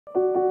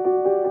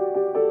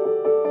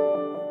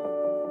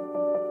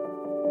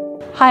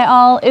Hi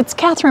all, it's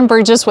Catherine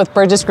Burgess with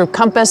Burgess Group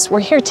Compass. We're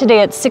here today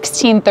at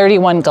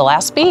 1631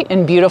 Gillaspie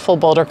in beautiful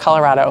Boulder,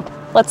 Colorado.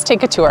 Let's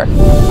take a tour.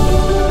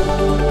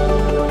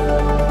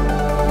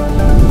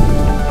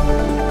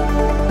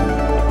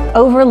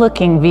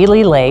 Overlooking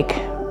Viele Lake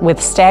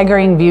with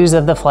staggering views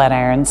of the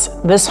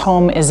Flatirons, this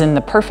home is in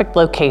the perfect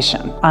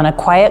location on a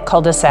quiet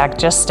cul-de-sac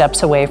just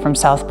steps away from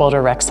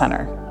South-Boulder Rec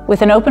Center.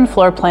 With an open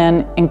floor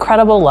plan,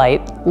 incredible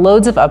light,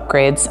 loads of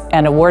upgrades,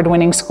 and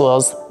award-winning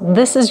schools,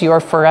 this is your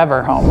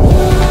forever home.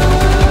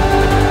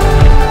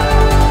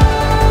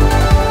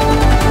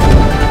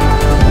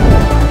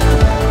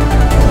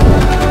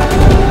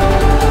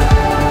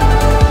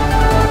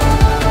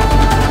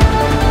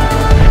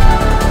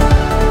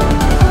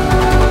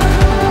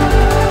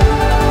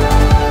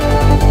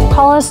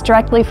 Call us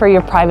directly for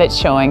your private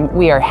showing.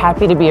 We are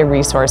happy to be a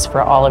resource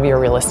for all of your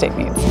real estate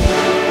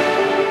needs.